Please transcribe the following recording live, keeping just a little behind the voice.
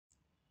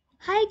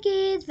Hi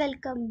kids,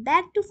 welcome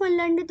back to Fun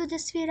Learn with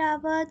Ujasvi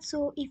Rawat.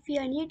 So if you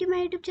are new to my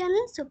YouTube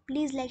channel, so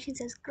please like and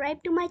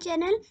subscribe to my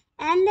channel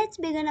and let's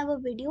begin our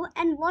video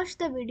and watch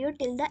the video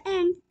till the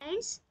end.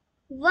 Friends,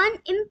 one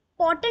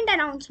important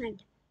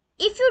announcement.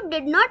 If you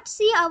did not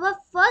see our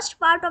first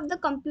part of the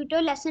computer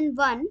lesson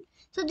 1,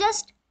 so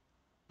just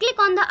click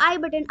on the I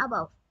button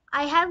above.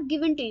 I have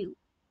given to you.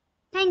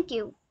 Thank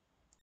you.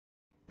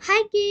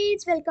 Hi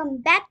kids, welcome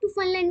back to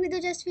Funland with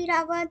Ujasvi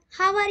Rawat.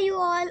 How are you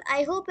all?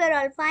 I hope you're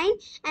all fine.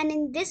 And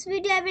in this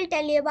video, I will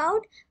tell you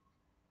about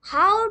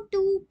how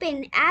to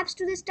pin apps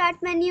to the start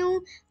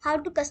menu, how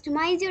to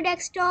customize your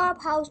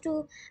desktop, how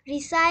to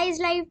resize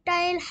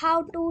lifestyle,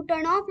 how to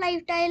turn off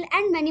lifestyle,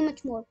 and many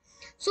much more.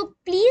 So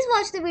please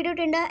watch the video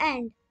till the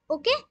end.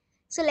 Okay?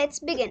 So let's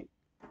begin.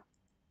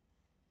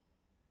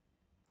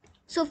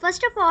 So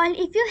first of all,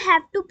 if you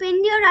have to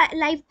pin your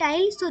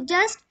lifestyle, so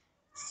just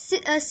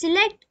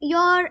select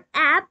your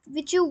app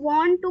which you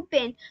want to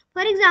pin.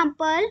 For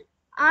example,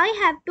 I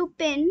have to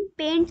pin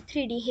Paint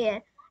 3D here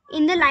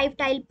in the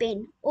lifestyle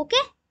pin. Okay.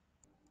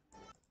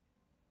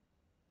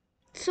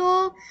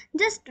 So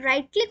just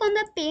right click on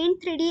the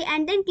Paint 3D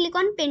and then click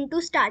on Pin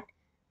to start.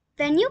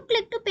 When you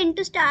click to Pin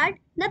to start,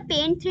 the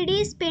Paint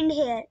 3D is pinned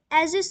here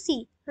as you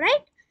see,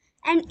 right?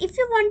 And if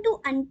you want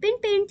to unpin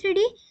Paint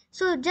 3D,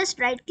 so just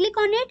right click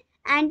on it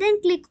and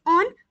then click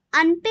on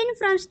Unpin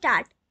from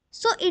start.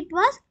 So it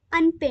was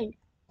unpinned.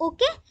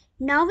 Okay.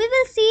 Now we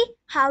will see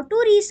how to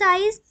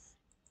resize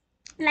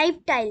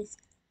live tiles.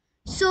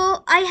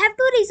 So I have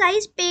to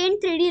resize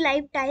Paint 3D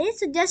live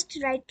tiles. So just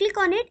right click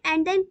on it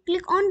and then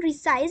click on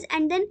resize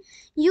and then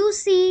you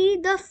see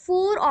the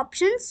 4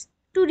 options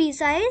to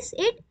resize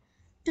it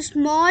to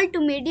small, to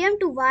medium,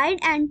 to wide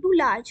and to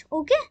large.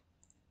 Okay.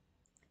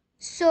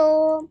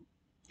 So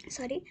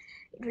sorry,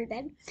 it will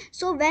beg.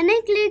 So when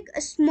I click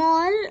a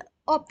small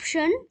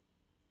option,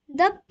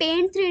 the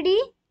Paint 3D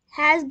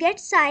has get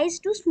size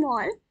to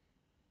small.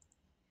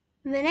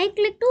 When I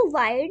click to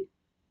wide,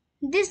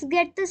 this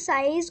get the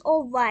size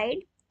of wide.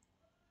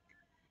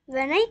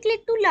 When I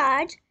click to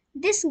large,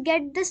 this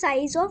get the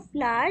size of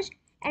large,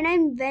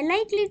 and when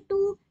I click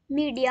to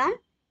medium,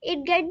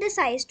 it get the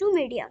size to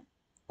medium.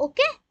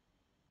 Okay.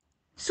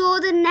 So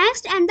the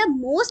next and the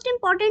most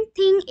important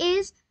thing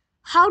is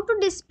how to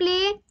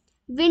display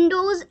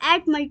windows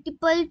at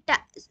multiple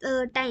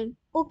time.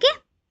 Okay.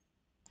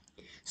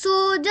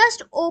 So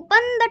just open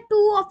the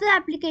two of the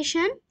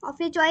application of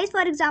your choice.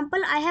 For example,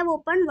 I have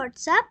opened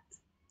WhatsApp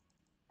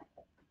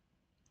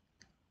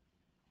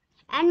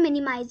and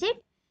minimize it,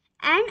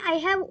 and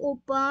I have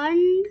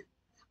opened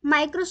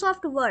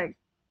Microsoft Word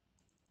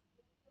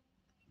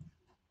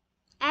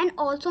and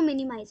also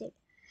minimize it.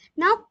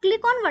 Now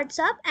click on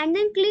WhatsApp and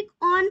then click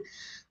on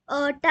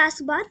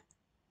taskbar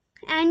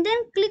and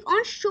then click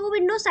on show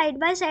window side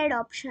by side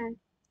option,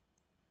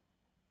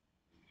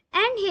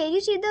 and here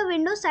you see the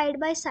window side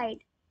by side.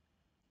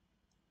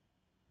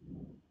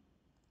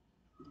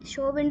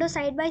 Show window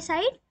side by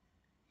side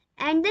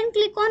and then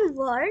click on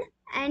Word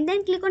and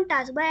then click on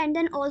taskbar and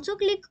then also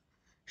click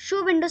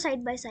show window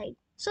side by side.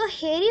 So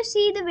here you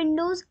see the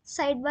windows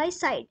side by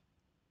side,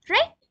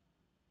 right?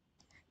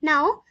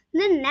 Now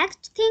the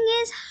next thing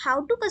is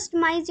how to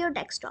customize your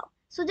desktop.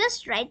 So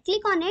just right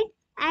click on it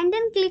and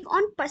then click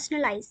on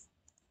personalize.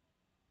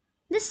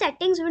 The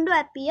settings window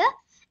appear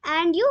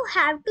and you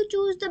have to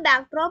choose the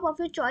backdrop of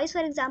your choice.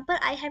 For example,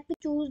 I have to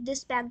choose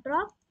this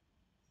backdrop.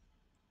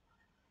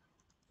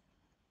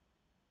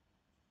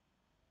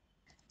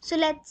 So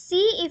let's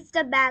see if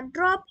the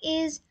backdrop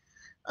is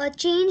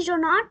changed or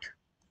not.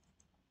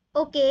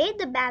 Okay,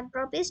 the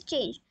backdrop is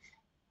changed.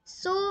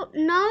 So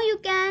now you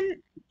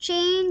can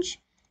change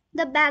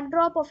the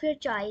backdrop of your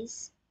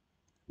choice.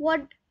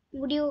 What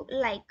would you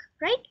like,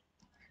 right?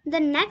 The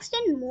next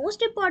and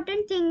most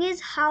important thing is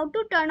how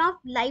to turn off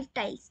live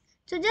tiles.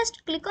 So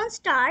just click on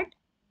start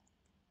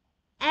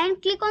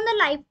and click on the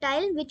live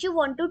tile which you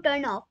want to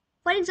turn off.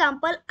 For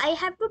example, I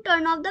have to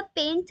turn off the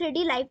Paint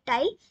 3D live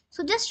tile.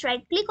 So just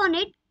right click on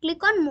it,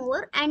 click on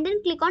more and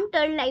then click on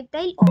turn live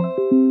tile off.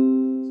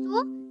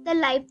 So the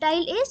live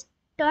tile is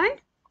turned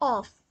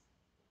off.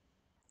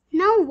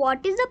 Now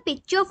what is the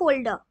picture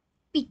folder?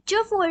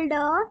 Picture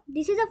folder,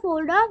 this is a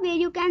folder where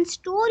you can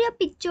store your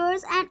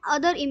pictures and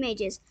other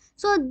images.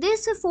 So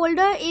this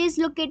folder is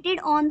located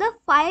on the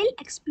file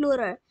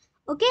explorer.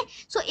 Okay,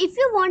 so if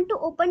you want to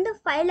open the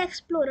file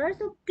explorer,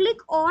 so click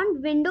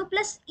on window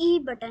plus E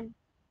button.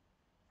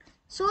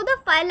 So the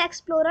file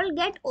explorer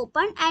get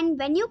open, and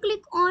when you click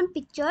on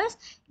pictures,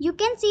 you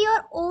can see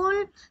your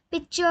old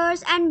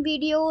pictures and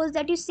videos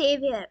that you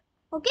save here.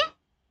 Okay.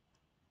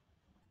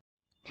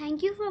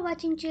 Thank you for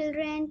watching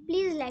children.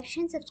 Please like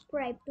and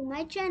subscribe to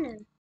my channel.